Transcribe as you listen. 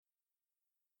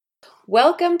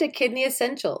Welcome to Kidney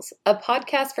Essentials, a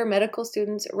podcast for medical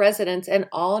students, residents, and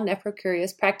all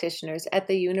nephrocurious practitioners at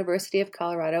the University of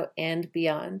Colorado and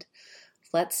beyond.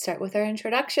 Let's start with our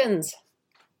introductions.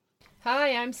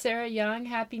 Hi, I'm Sarah Young.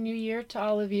 Happy New Year to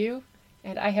all of you.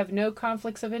 And I have no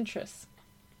conflicts of interest.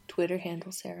 Twitter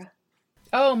handle, Sarah.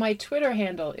 Oh, my Twitter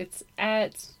handle. It's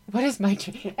at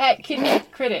Kidney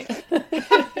Critic.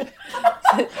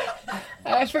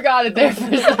 I forgot it there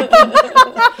for a second.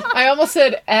 I almost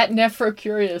said at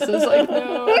Nephrocurious. I was like,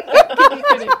 no, Kidney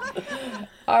Critic.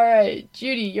 All right,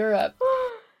 Judy, you're up.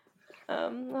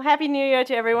 Happy New Year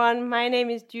to everyone. My name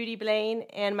is Judy Blaine,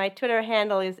 and my Twitter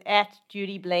handle is at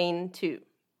JudyBlaine2.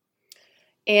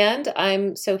 And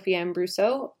I'm Sophie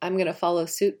Ambruso. I'm going to follow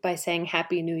suit by saying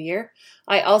Happy New Year.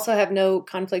 I also have no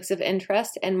conflicts of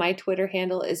interest, and my Twitter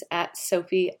handle is at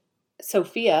Sophia_kidney.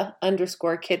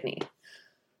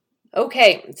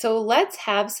 Okay, so let's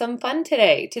have some fun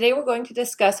today. Today we're going to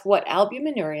discuss what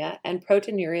albuminuria and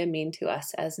proteinuria mean to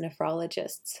us as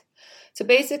nephrologists. So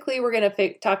basically we're going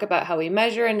to talk about how we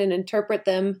measure and interpret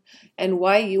them and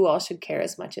why you all should care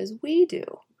as much as we do.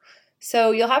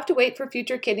 So you'll have to wait for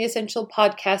future Kidney Essential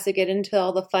podcasts to get into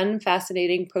all the fun,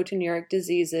 fascinating proteinuric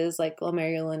diseases like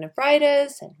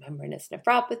glomerulonephritis and membranous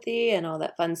nephropathy and all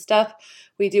that fun stuff.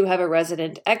 We do have a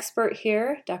resident expert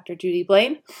here, Dr. Judy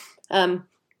Blaine,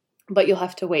 but you'll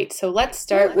have to wait. So let's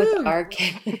start with our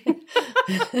case.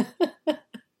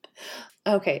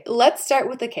 Okay, let's start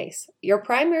with the case. Your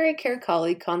primary care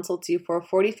colleague consults you for a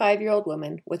 45-year-old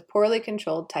woman with poorly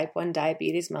controlled type 1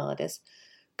 diabetes mellitus,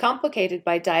 complicated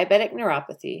by diabetic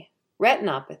neuropathy,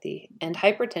 retinopathy, and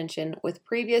hypertension with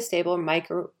previous stable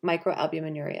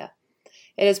microalbuminuria.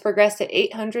 It has progressed to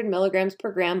 800 milligrams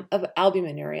per gram of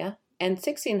albuminuria and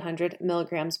 1,600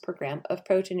 milligrams per gram of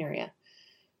proteinuria.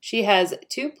 She has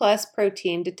 2+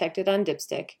 protein detected on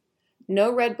dipstick,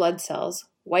 no red blood cells,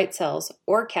 white cells,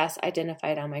 or CAS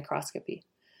identified on microscopy.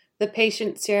 The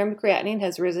patient's serum creatinine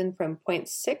has risen from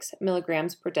 0.6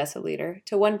 milligrams per deciliter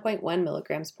to 1.1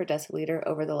 milligrams per deciliter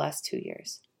over the last 2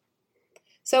 years.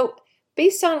 So,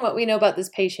 based on what we know about this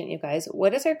patient, you guys,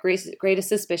 what is our greatest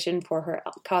suspicion for her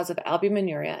cause of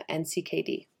albuminuria and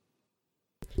CKD?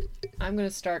 I'm going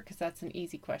to start because that's an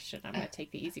easy question. I'm going to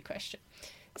take the easy question.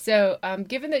 So,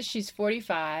 given that she's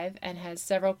 45 and has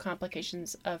several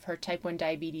complications of her type 1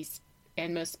 diabetes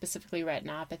and most specifically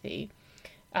retinopathy,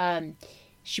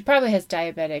 she probably has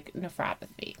diabetic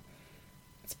nephropathy.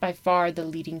 It's by far the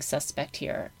leading suspect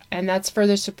here. And that's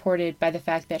further supported by the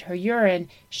fact that her urine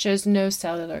shows no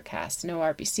cellular CAS, no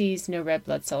RBCs, no red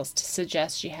blood cells to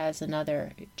suggest she has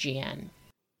another GN.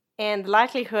 And the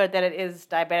likelihood that it is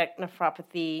diabetic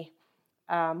nephropathy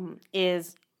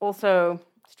is also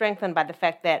strengthened by the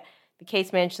fact that the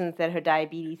case mentions that her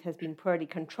diabetes has been poorly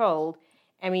controlled.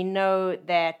 And we know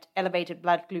that elevated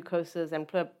blood glucoses and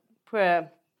poor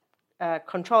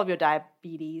control of your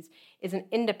diabetes is an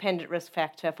independent risk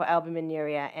factor for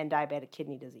albuminuria and diabetic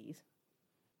kidney disease.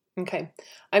 Okay,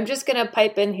 I'm just going to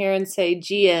pipe in here and say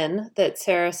GN that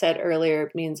Sarah said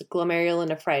earlier means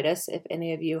glomerulonephritis, if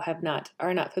any of you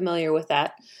are not familiar with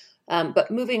that.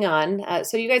 But moving on,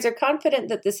 so you guys are confident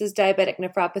that this is diabetic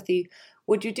nephropathy.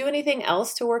 Would you do anything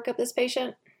else to work up this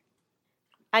patient?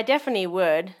 I definitely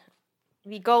would.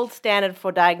 The gold standard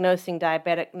for diagnosing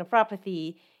diabetic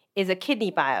nephropathy is a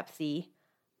kidney biopsy,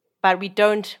 but we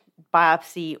don't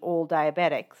biopsy all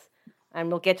diabetics. And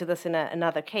we'll get to this in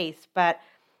another case. But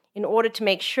in order to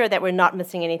make sure that we're not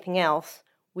missing anything else,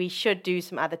 we should do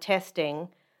some other testing.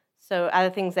 So other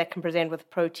things that can present with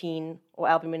protein or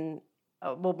albumin,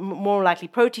 more likely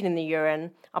protein in the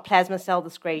urine, are plasma cell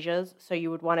dyscrasias. So you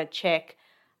would want to check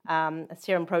a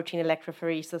serum protein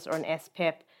electrophoresis or an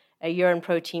SPEP, a urine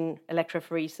protein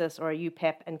electrophoresis or a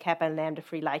UPEP, and kappa and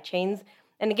lambda-free light chains.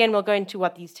 And again, we'll go into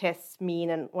what these tests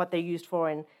mean and what they're used for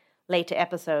in later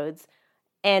episodes.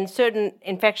 And certain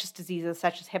infectious diseases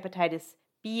such as hepatitis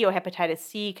B or hepatitis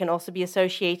C can also be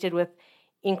associated with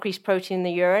increased protein in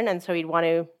the urine. And so we'd want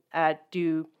to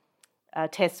do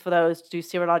tests for those, do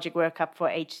serologic workup for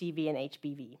HCV and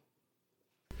HBV.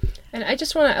 And I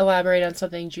just want to elaborate on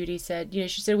something Judy said.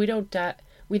 She said we don't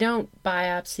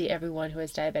biopsy everyone who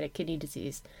has diabetic kidney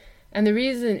disease. And the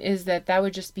reason is that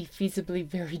would just be feasibly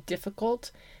very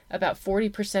difficult. About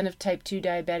 40% of type 2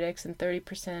 diabetics and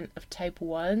 30% of type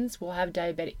 1s will have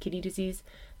diabetic kidney disease.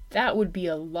 That would be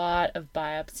a lot of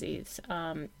biopsies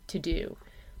to do.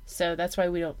 So that's why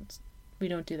we don't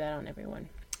do that on everyone.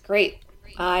 Great.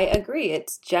 I agree.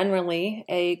 It's generally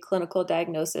a clinical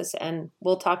diagnosis, and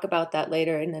we'll talk about that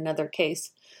later in another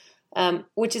case.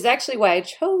 which is actually why I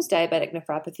chose diabetic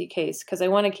nephropathy case, because I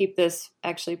want to keep this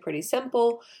actually pretty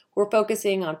simple. We're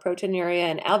focusing on proteinuria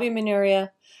and albuminuria,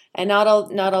 and not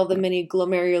all the many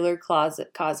glomerular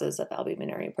causes of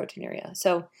albuminuria and proteinuria.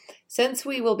 So since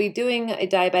we will be doing a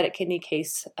diabetic kidney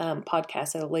case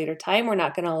podcast at a later time, we're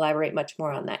not going to elaborate much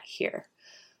more on that here.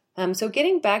 So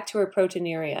getting back to our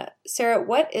proteinuria, Sarah,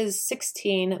 what is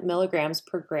 16 milligrams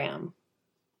per gram?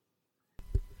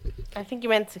 I think you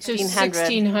meant 1600. So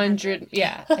 1600,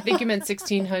 yeah. I think you meant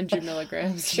 1600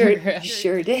 milligrams. Sure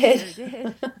did.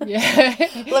 Yeah.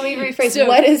 Let me rephrase. So,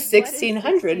 what is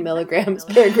 1600 milligrams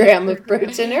per gram of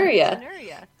proteinuria?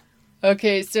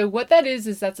 Okay, so what that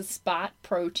is that's a spot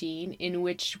protein in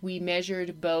which we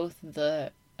measured both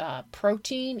the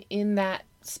protein in that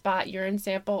spot urine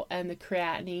sample and the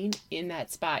creatinine in that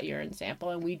spot urine sample,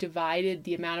 and we divided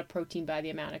the amount of protein by the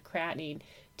amount of creatinine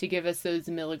to give us those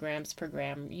milligrams per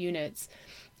gram units.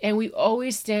 And we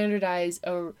always standardize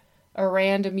a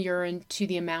random urine to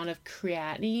the amount of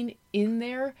creatinine in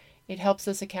there. It helps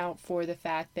us account for the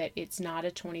fact that it's not a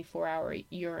 24-hour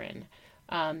urine.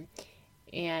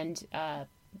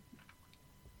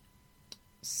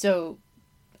 So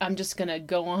I'm just going to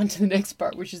go on to the next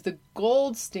part, which is the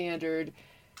gold standard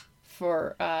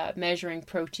for measuring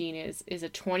protein is a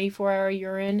 24-hour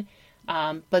urine.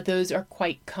 But those are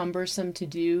quite cumbersome to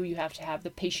do. You have to have the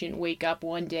patient wake up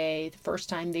one day. The first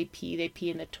time they pee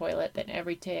in the toilet.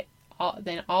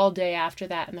 Then all day after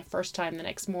that, and the first time the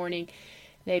next morning,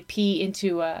 they pee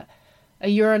into a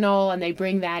urinal and they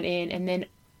bring that in. And then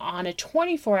on a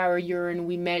 24-hour urine,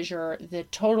 we measure the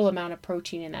total amount of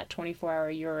protein in that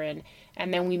 24-hour urine,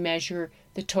 and then we measure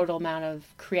the total amount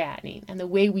of creatinine. And the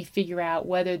way we figure out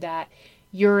whether that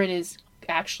urine is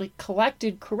actually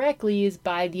collected correctly is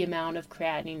by the amount of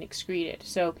creatinine excreted.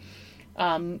 So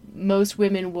most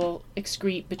women will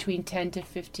excrete between 10 to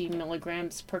 15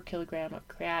 milligrams per kilogram of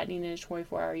creatinine in a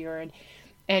 24-hour urine,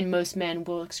 and most men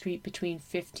will excrete between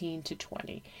 15 to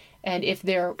 20. And if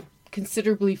they're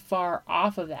considerably far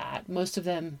off of that, most of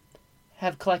them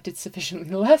have collected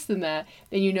sufficiently less than that,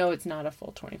 then you know it's not a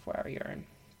full 24-hour urine.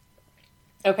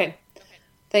 Okay.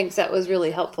 Thanks. That was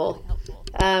really helpful.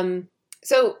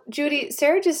 So, Judy,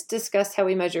 Sarah just discussed how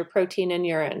we measure protein in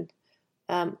urine.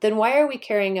 Then why are we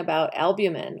caring about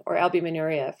albumin or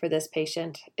albuminuria for this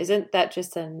patient? Isn't that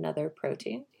just another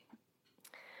protein?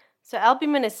 So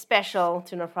albumin is special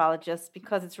to nephrologists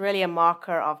because it's really a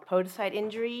marker of podocyte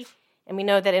injury. And we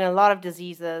know that in a lot of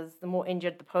diseases, the more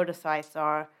injured the podocytes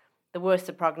are, the worse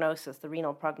the prognosis, the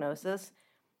renal prognosis.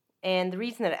 And the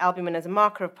reason that albumin is a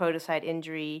marker of podocyte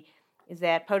injury is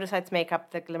that podocytes make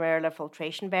up the glomerular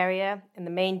filtration barrier, and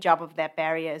the main job of that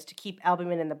barrier is to keep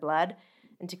albumin in the blood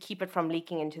and to keep it from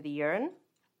leaking into the urine.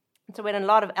 And so when a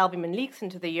lot of albumin leaks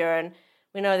into the urine,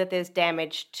 we know that there's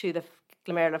damage to the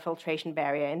glomerular filtration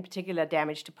barrier, in particular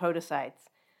damage to podocytes.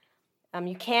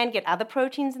 You can get other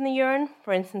proteins in the urine.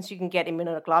 For instance, you can get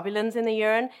immunoglobulins in the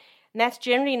urine, and that's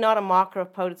generally not a marker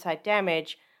of podocyte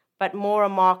damage, but more a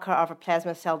marker of a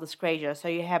plasma cell dyscrasia. So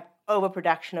you have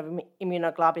overproduction of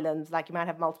immunoglobulins, like you might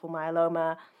have multiple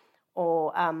myeloma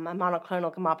or a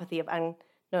monoclonal gammopathy of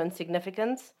unknown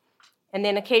significance. And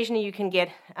then occasionally you can get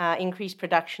increased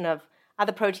production of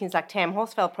other proteins like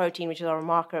TAM-Horsfeld protein, which is a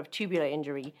marker of tubular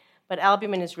injury. But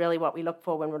albumin is really what we look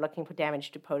for when we're looking for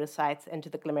damage to podocytes and to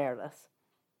the glomerulus.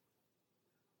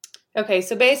 Okay,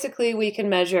 so basically we can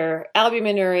measure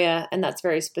albuminuria, and that's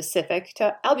very specific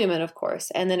to albumin, of course.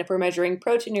 And then if we're measuring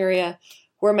proteinuria,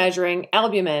 we're measuring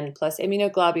albumin plus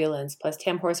immunoglobulins plus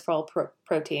TAM-Horsfeld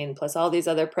protein plus all these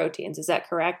other proteins. Is that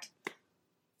correct?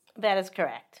 That is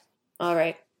correct. All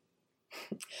right.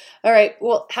 All right.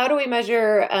 Well, how do we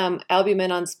measure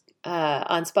albumin on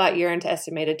spot urine to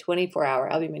estimate a 24-hour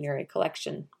albuminuria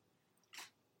collection?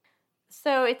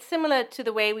 So it's similar to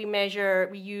the way we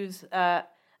use a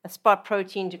spot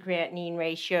protein to creatinine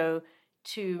ratio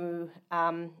to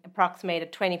approximate a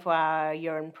 24-hour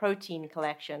urine protein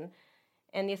collection.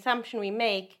 And the assumption we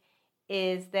make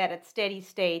is that at steady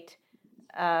state,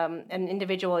 an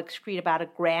individual will excrete about 1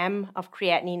 gram of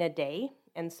creatinine a day.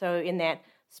 And so in that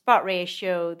spot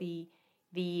ratio, the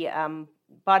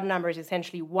bottom number is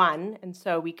essentially 1. And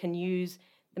so we can use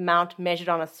the amount measured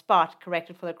on a spot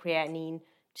corrected for the creatinine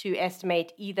to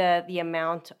estimate either the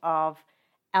amount of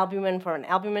albumin for an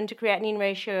albumin to creatinine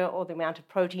ratio or the amount of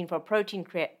protein for a protein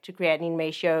to creatinine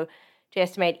ratio to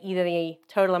estimate either the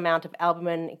total amount of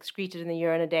albumin excreted in the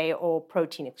urine a day or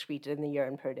protein excreted in the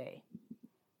urine per day.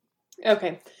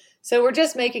 Okay. So we're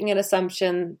just making an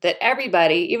assumption that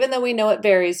everybody, even though we know it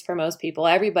varies for most people,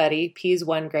 everybody pees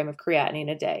 1 gram of creatinine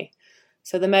a day.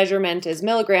 So the measurement is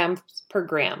milligrams per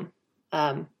gram,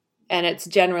 and it's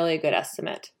generally a good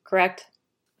estimate, correct?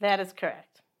 That is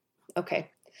correct.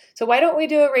 Okay. So why don't we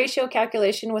do a ratio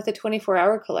calculation with a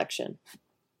 24-hour collection?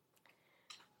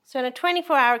 So in a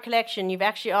 24-hour collection, you've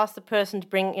actually asked the person to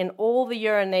bring in all the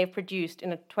urine they've produced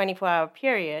in a 24-hour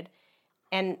period,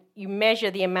 and you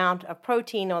measure the amount of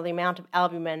protein or the amount of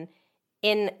albumin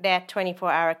in that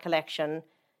 24-hour collection.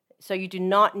 So you do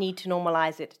not need to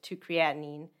normalize it to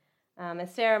creatinine.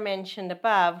 As Sarah mentioned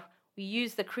above, we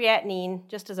use the creatinine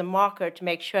just as a marker to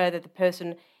make sure that the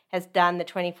person has done the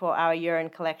 24-hour urine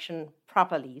collection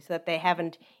properly, so that they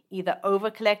haven't either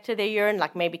over-collected their urine,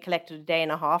 like maybe collected a day and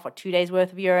a half or 2 days'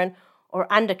 worth of urine, or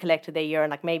under-collected their urine,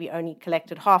 like maybe only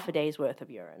collected half a day's worth of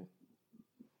urine.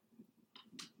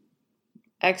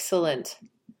 Excellent.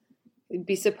 You'd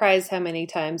be surprised how many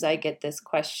times I get this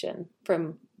question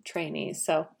from trainees.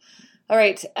 So, all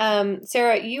right.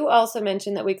 Sarah, you also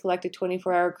mentioned that we collected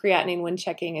 24-hour creatinine when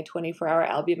checking a 24-hour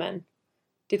albumin.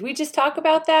 Did we just talk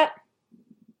about that?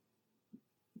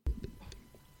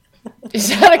 Is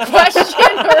that a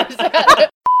question or is that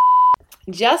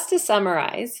Just to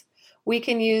summarize, we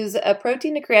can use a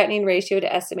protein to creatinine ratio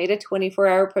to estimate a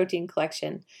 24-hour protein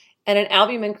collection and an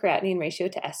albumin creatinine ratio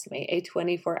to estimate a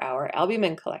 24-hour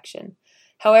albumin collection.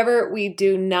 However, we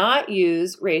do not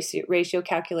use ratio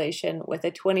calculation with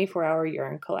a 24-hour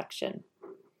urine collection.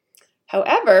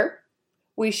 However,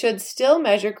 we should still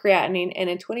measure creatinine in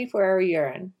a 24-hour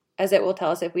urine, as it will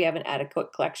tell us if we have an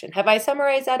adequate collection. Have I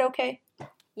summarized that okay?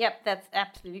 Yep, that's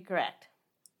absolutely correct.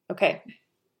 Okay.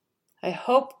 I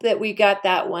hope that we got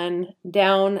that one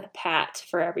down pat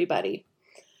for everybody.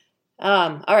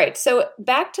 All right, so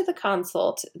back to the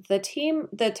consult. The term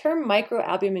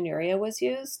microalbuminuria was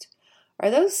used.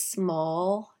 Are those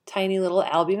small, tiny little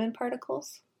albumin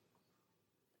particles?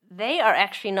 They are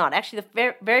actually not. Actually,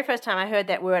 the very first time I heard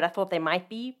that word, I thought they might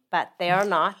be, but they are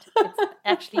not. It's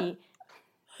actually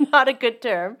not a good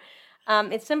term.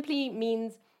 It simply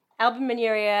means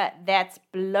albuminuria that's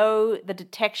below the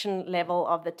detection level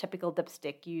of the typical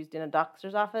dipstick used in a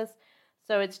doctor's office.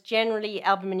 So it's generally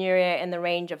albuminuria in the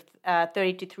range of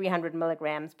 30 to 300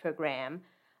 milligrams per gram.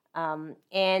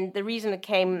 And the reason it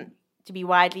came to be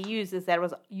widely used is that it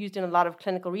was used in a lot of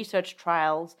clinical research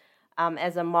trials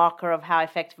as a marker of how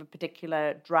effective a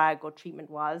particular drug or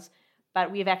treatment was.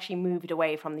 But we've actually moved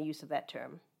away from the use of that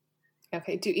term.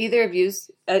 Okay. Do either of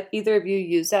you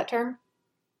use that term?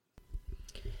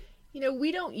 You know,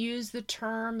 we don't use the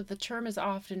term. The term is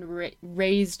often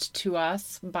raised to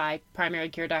us by primary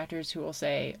care doctors who will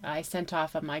say, I sent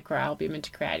off a microalbumin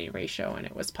to creatinine ratio and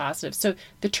it was positive. So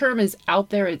the term is out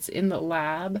there. It's in the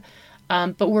lab.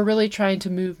 But we're really trying to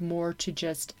move more to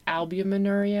just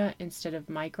albuminuria instead of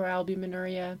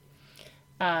microalbuminuria.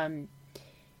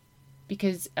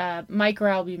 Because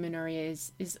microalbuminuria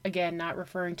is, again, not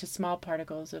referring to small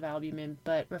particles of albumin,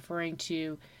 but referring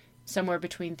to somewhere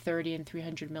between 30 and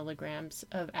 300 milligrams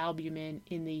of albumin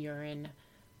in the urine.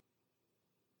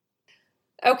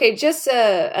 Okay, just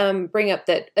to bring up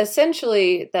that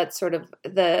essentially that's sort of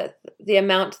the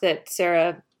amount that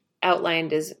Sarah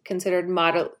outlined is considered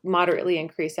moderately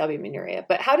increased albuminuria.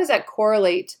 But how does that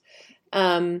correlate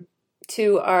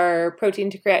to our protein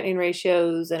to creatinine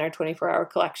ratios and our 24-hour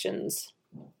collections?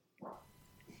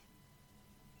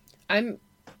 I'm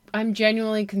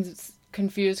genuinely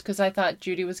confused because I thought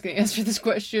Judy was going to answer this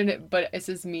question, but it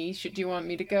says me. Do you want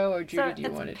me to go, or Judy, do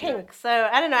you want to do it? So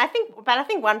I don't know. I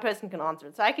think one person can answer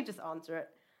it, so I could just answer it.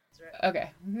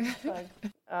 Okay.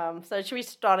 So should we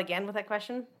start again with that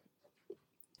question?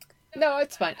 No,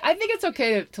 it's fine. I think it's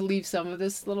okay to leave some of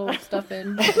this little stuff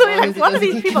in. What are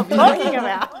these people talking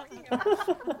about?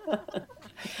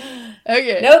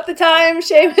 Okay. Note the time,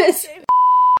 Seamus.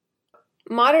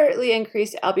 Moderately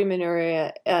increased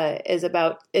albuminuria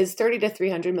is 30 to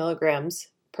 300 milligrams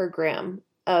per gram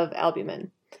of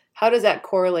albumin. How does that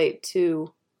correlate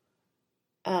to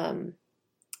protein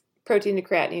to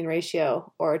creatinine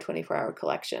ratio or a 24-hour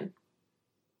collection?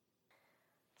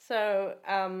 So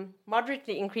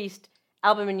moderately increased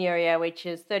albuminuria, which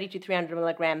is 30 to 300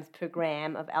 milligrams per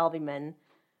gram of albumin,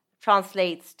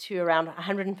 translates to around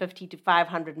 150 to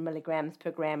 500 milligrams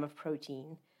per gram of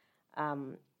protein.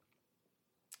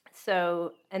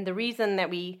 And the reason that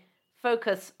we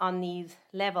focus on these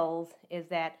levels is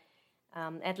that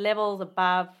at levels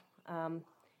above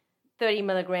 30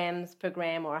 milligrams per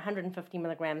gram or 150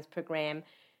 milligrams per gram,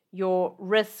 your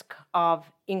risk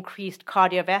of increased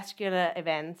cardiovascular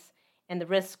events and the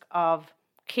risk of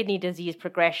kidney disease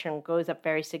progression goes up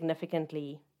very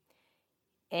significantly.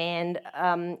 And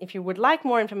if you would like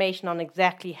more information on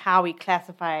exactly how we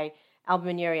classify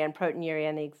albuminuria and proteinuria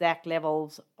and the exact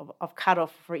levels of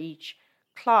cutoff for each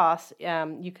class,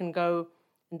 you can go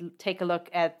and take a look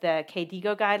at the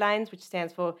KDIGO guidelines, which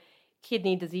stands for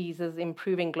Kidney Diseases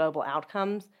Improving Global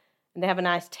Outcomes. And they have a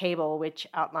nice table which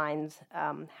outlines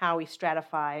how we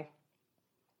stratify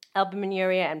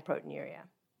albuminuria, and proteinuria.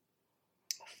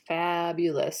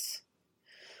 Fabulous.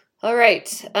 All right.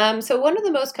 So one of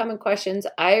the most common questions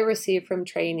I receive from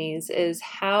trainees is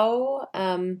how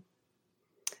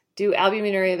do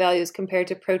albuminuria values compare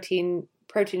to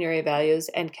proteinuria values,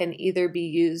 and can either be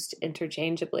used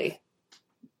interchangeably?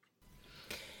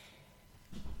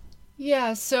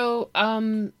 Yeah, so,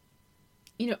 again,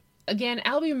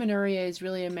 albuminuria is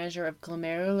really a measure of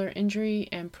glomerular injury,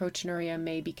 and proteinuria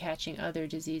may be catching other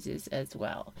diseases as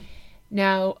well.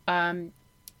 Now,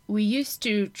 we used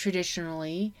to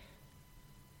traditionally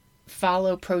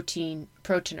follow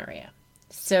proteinuria.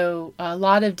 So a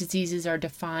lot of diseases are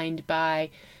defined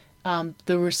by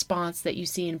the response that you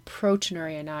see in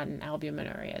proteinuria, not in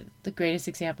albuminuria. The greatest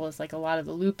example is like a lot of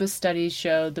the lupus studies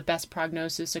show the best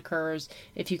prognosis occurs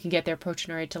if you can get their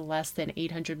proteinuria to less than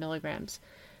 800 milligrams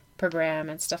per gram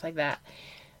and stuff like that.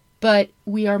 But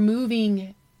we are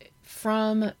moving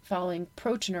from following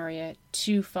proteinuria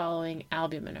to following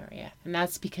albuminuria, and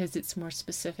that's because it's more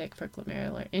specific for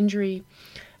glomerular injury.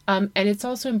 And it's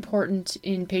also important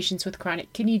in patients with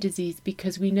chronic kidney disease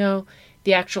because we know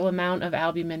the actual amount of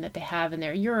albumin that they have in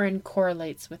their urine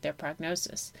correlates with their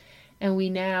prognosis. And we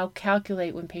now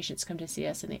calculate, when patients come to see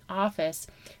us in the office,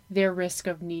 their risk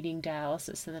of needing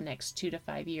dialysis in the next 2 to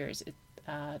 5 years.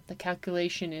 The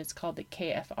calculation is called the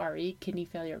KFRE, Kidney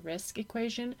Failure Risk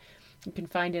Equation. You can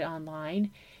find it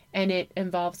online. And it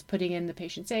involves putting in the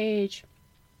patient's age,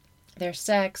 their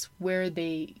sex, where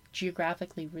they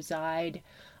geographically reside,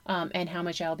 and how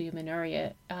much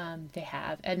albuminuria they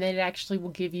have. And then it actually will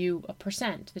give you a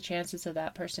percent, the chances of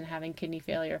that person having kidney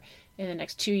failure in the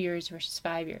next 2 years versus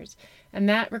 5 years. And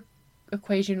that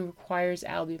equation requires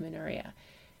albuminuria,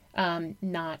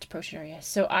 not proteinuria.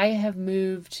 So I have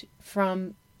moved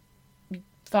from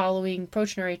following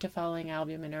proteinuria to following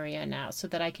albuminuria now so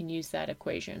that I can use that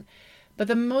equation. But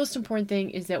the most important thing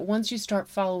is that once you start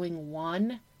following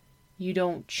one, you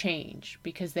don't change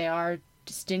because they are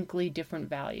distinctly different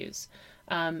values.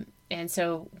 And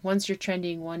so once you're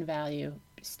trending one value,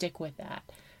 stick with that.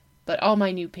 But all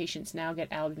my new patients now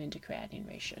get albumin to creatinine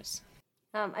ratios.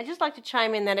 I'd just like to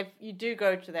chime in that if you do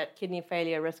go to that kidney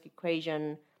failure risk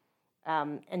equation,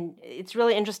 and it's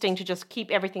really interesting to just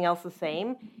keep everything else the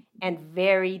same and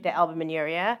vary the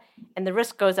albuminuria, and the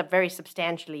risk goes up very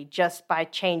substantially just by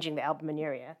changing the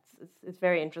albuminuria. It's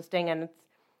very interesting, and it's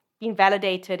been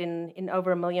validated in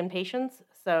over 1 million patients.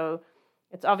 So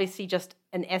it's obviously just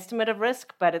an estimate of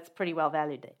risk, but it's pretty well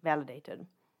validated.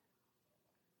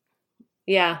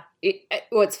 Yeah.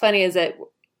 What's funny is that,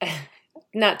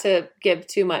 not to give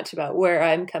too much about where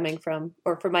I'm coming from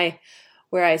or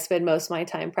where I spend most of my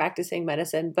time practicing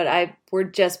medicine, but we're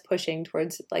just pushing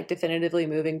towards, like, definitively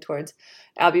moving towards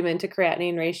albumin to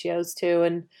creatinine ratios too.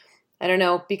 And I don't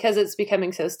know, because it's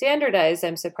becoming so standardized,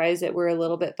 I'm surprised that we're a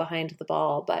little bit behind the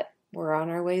ball, but we're on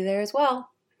our way there as well.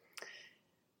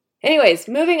 Anyways,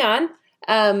 moving on.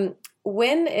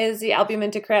 When is the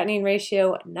albumin to creatinine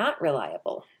ratio not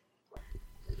reliable?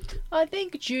 I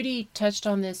think Judy touched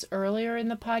on this earlier in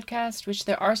the podcast, which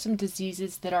there are some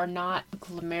diseases that are not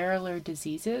glomerular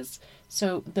diseases.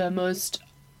 So the most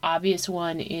obvious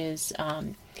one is,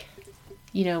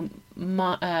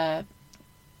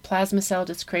 plasma cell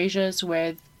dyscrasias,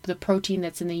 where the protein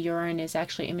that's in the urine is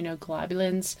actually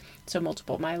immunoglobulins, so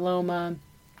multiple myeloma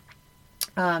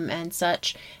and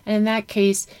such. And in that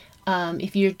case,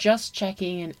 if you're just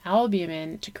checking an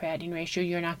albumin to creatinine ratio,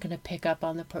 you're not going to pick up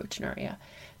on the proteinuria.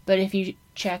 But if you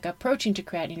check a protein to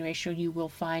creatinine ratio, you will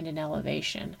find an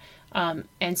elevation.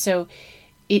 And so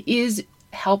it is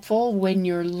helpful when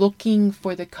you're looking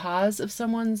for the cause of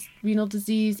someone's renal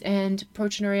disease and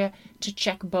proteinuria to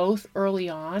check both early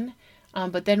on.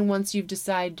 But then once you've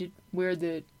decided where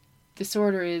the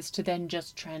disorder is, to then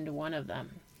just trend one of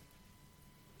them.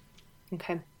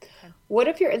 Okay. What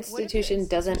if your institution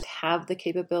doesn't have the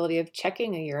capability of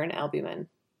checking a urine albumin?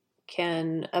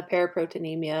 Can a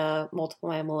paraproteinemia, multiple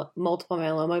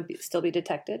myeloma still be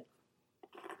detected?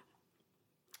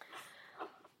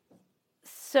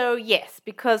 So yes,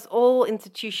 because at all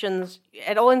institutions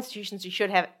you should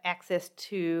have access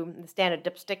to the standard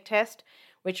dipstick test,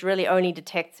 which really only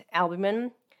detects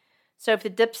albumin. So if the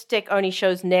dipstick only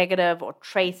shows negative or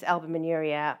trace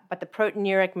albuminuria, but the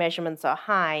proteinuric measurements are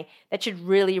high, that should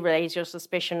really raise your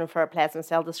suspicion for a plasma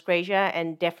cell dyscrasia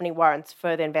and definitely warrants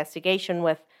further investigation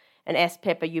with an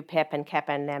SPEP, a UPEP, and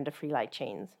kappa and lambda free light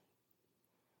chains.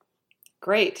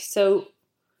 Great. So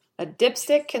a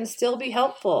dipstick can still be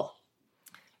helpful.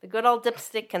 The good old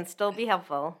dipstick can still be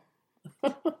helpful.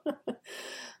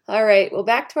 All right. Well,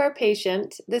 back to our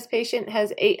patient. This patient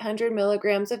has 800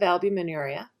 milligrams of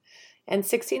albuminuria and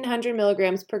 1,600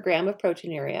 milligrams per gram of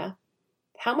proteinuria.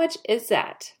 How much is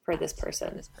that for this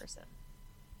person?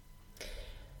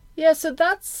 Yeah, so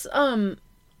that's a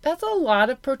lot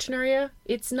of proteinuria.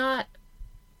 It's not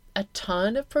a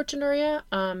ton of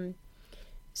proteinuria.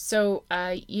 So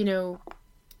you know,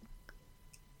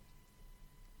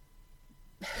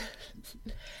 I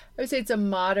would say it's a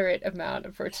moderate amount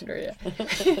of proteinuria.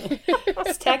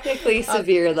 It's technically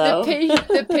severe, though.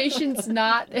 The patient's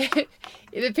not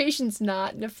the patient's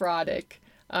not nephrotic,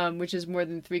 which is more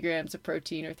than 3 grams of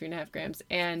protein or 3.5 grams,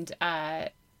 and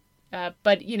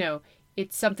but you know,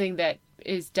 it's something that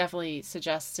is definitely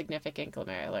suggests significant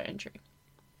glomerular injury.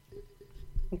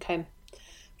 Okay.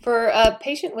 For a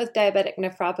patient with diabetic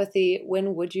nephropathy,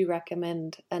 when would you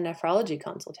recommend a nephrology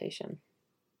consultation?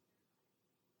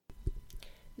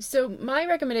 So my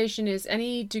recommendation is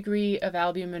any degree of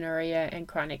albuminuria and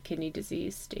chronic kidney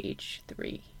disease stage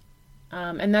 3.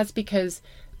 And that's because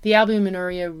the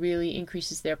albuminuria really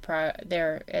increases their,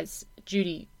 as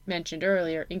Judy mentioned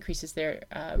earlier, increases their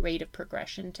rate of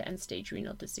progression to end-stage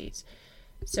renal disease.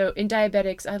 So in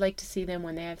diabetics, I like to see them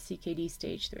when they have CKD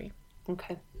stage 3.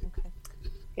 Okay.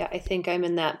 Yeah, I think I'm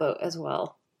in that boat as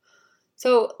well.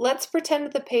 So let's pretend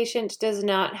that the patient does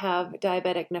not have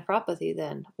diabetic nephropathy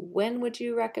then. When would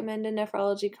you recommend a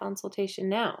nephrology consultation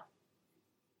now?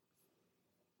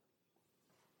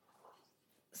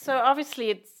 So obviously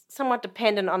it's somewhat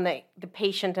dependent on the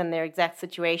patient and their exact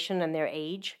situation and their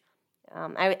age.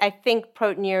 I think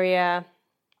proteinuria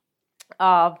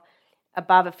of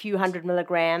above a few hundred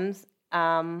milligrams,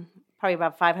 probably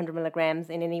about 500 milligrams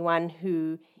in anyone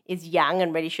who is young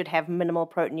and really should have minimal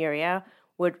proteinuria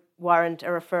would warrant a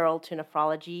referral to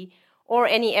nephrology, or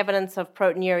any evidence of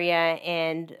proteinuria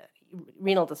and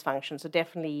renal dysfunction. So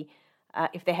definitely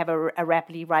if they have a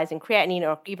rapidly rising creatinine,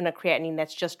 or even a creatinine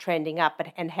that's just trending up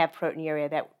and have proteinuria,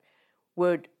 that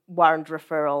would warrant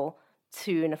referral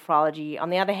to nephrology. On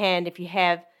the other hand, if you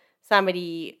have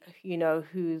somebody, you know,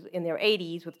 who's in their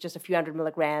 80s with just a few hundred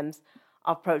milligrams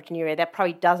of proteinuria, that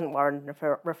probably doesn't warrant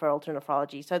referral to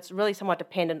nephrology. So it's really somewhat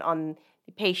dependent on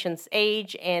the patient's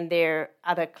age and their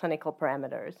other clinical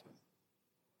parameters.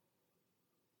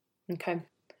 Okay.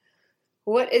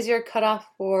 What is your cutoff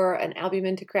for an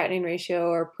albumin to creatinine ratio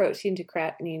or protein to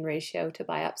creatinine ratio to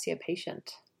biopsy a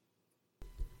patient?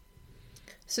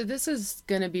 So this is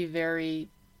going to be very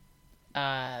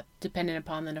dependent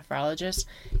upon the nephrologist.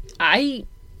 I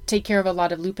take care of a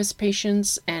lot of lupus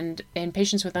patients and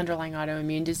patients with underlying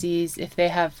autoimmune disease. If they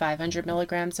have 500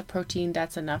 milligrams of protein,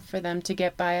 that's enough for them to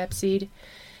get biopsied.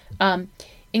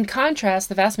 In contrast,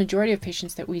 the vast majority of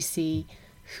patients that we see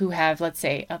who have, let's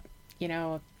say, a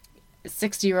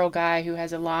 60-year-old guy who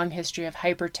has a long history of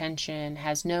hypertension,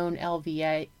 has known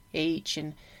LVH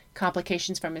and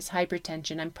complications from his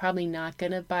hypertension, I'm probably not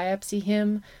going to biopsy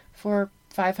him for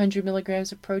 500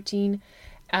 milligrams of protein.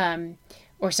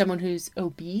 Or someone who's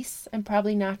obese, I'm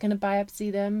probably not going to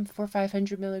biopsy them for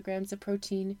 500 milligrams of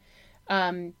protein.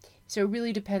 So it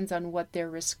really depends on what their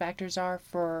risk factors are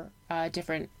for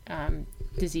different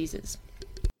diseases.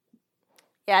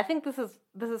 Yeah, I think this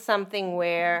is something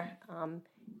where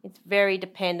it's very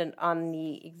dependent on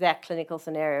the exact clinical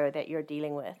scenario that you're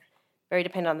dealing with. Very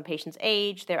dependent on the patient's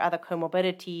age, their other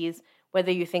comorbidities,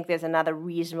 whether you think there's another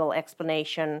reasonable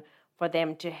explanation for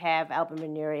them to have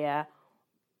albuminuria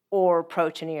or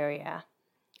proteinuria.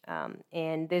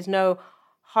 And there's no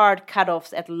hard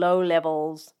cutoffs at low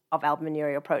levels of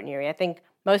albuminuria or proteinuria. I think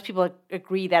most people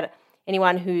agree that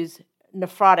anyone who's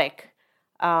nephrotic,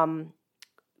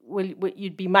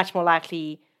 you'd be much more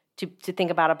likely to think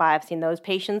about a biopsy in those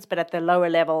patients. But at the lower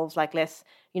levels, like less,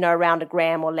 around a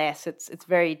gram or less, it's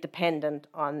very dependent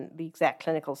on the exact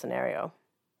clinical scenario.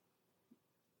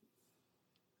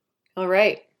 All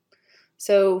right.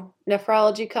 So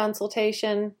nephrology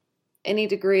consultation, any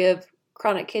degree of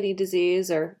chronic kidney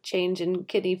disease or change in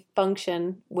kidney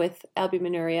function with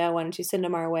albuminuria, why don't you send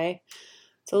them our way?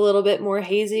 It's a little bit more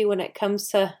hazy when it comes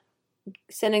to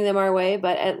sending them our way,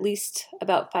 but at least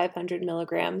about 500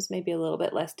 milligrams, maybe a little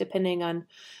bit less depending on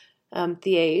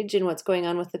the age and what's going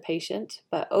on with the patient.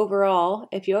 But overall,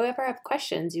 if you ever have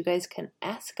questions, you guys can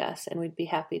ask us and we'd be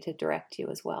happy to direct you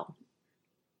as well.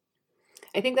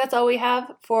 I think that's all we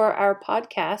have for our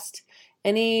podcast.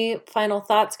 Any final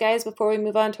thoughts, guys, before we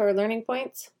move on to our learning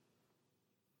points?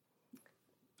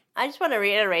 I just want to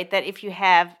reiterate that if you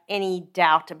have any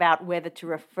doubt about whether to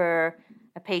refer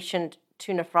a patient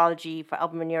to nephrology for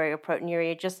albuminuria or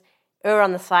proteinuria, just err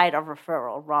on the side of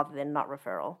referral rather than not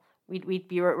referral.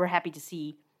 We're happy to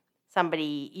see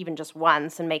somebody even just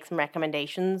once and make some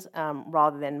recommendations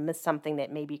rather than miss something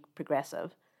that may be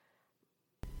progressive.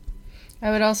 I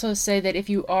would also say that if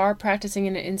you are practicing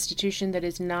in an institution that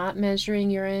is not measuring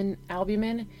urine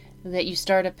albumin, that you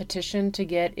start a petition to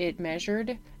get it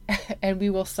measured, and we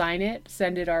will sign it,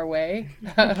 send it our way,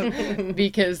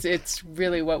 because it's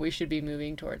really what we should be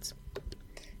moving towards.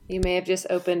 You may have just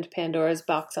opened Pandora's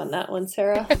box on that one,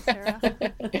 Sarah.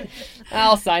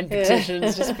 I'll sign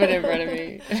petitions. Just put it in front of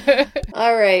me.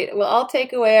 All right. Well, I'll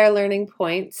take away our learning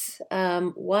points.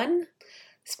 1,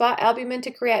 spot albumin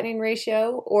to creatinine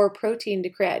ratio or protein to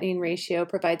creatinine ratio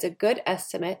provides a good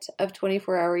estimate of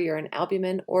 24-hour urine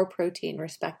albumin or protein,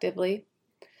 respectively.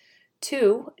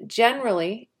 2,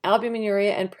 generally,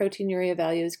 albuminuria and proteinuria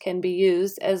values can be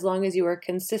used as long as you are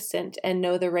consistent and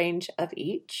know the range of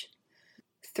each.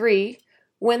 3,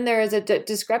 when there is a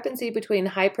discrepancy between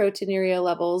high proteinuria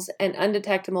levels and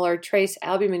undetectable or trace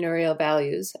albuminuria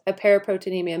values, a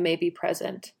paraproteinemia may be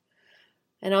present.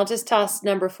 And I'll just toss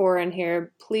number 4 in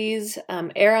here. Please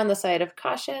err on the side of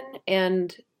caution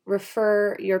and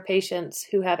refer your patients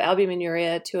who have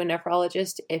albuminuria to a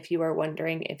nephrologist if you are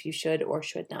wondering if you should or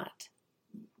should not.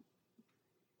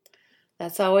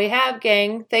 That's all we have,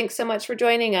 gang. Thanks so much for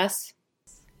joining us.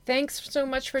 Thanks so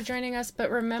much for joining us, but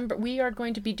remember, we are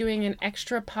going to be doing an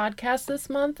extra podcast this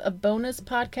month, a bonus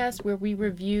podcast where we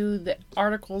review the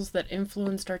articles that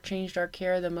influenced or changed our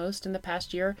care the most in the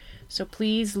past year. So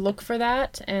please look for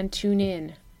that and tune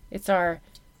in. It's our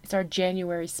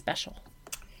January special.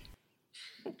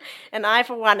 And I,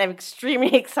 for one, am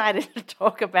extremely excited to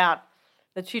talk about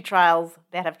the 2 trials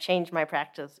that have changed my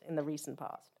practice in the recent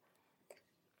past.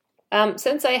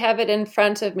 Since I have it in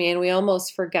front of me and we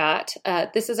almost forgot,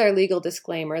 this is our legal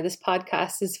disclaimer. This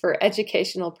podcast is for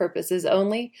educational purposes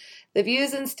only. The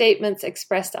views and statements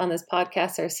expressed on this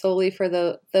podcast are solely for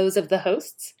those of the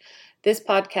hosts. This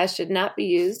podcast should not be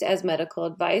used as medical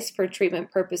advice for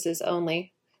treatment purposes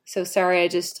only. So sorry I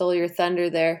just stole your thunder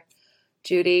there,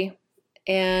 Judy.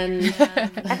 And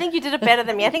I think you did it better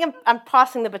than me. I think I'm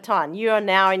passing the baton. You are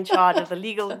now in charge of the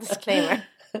legal disclaimer.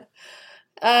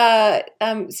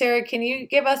 Sarah, can you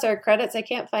give us our credits? I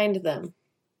can't find them.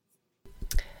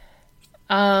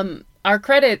 Our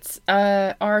credits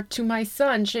are to my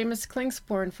son, Seamus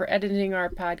Klingsporn, for editing our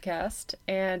podcast,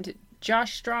 and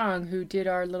Josh Strong, who did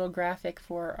our little graphic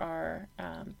for our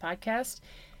podcast,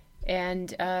 and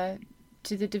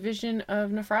to the Division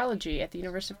of Nephrology at the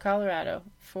University of Colorado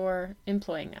for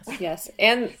employing us. Yes,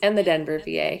 and the Denver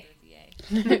VA.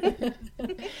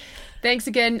 Thanks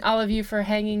again, all of you, for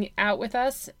hanging out with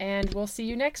us, and we'll see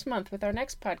you next month with our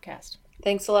next podcast.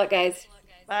 Thanks a lot, guys.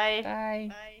 Bye.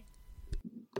 Bye.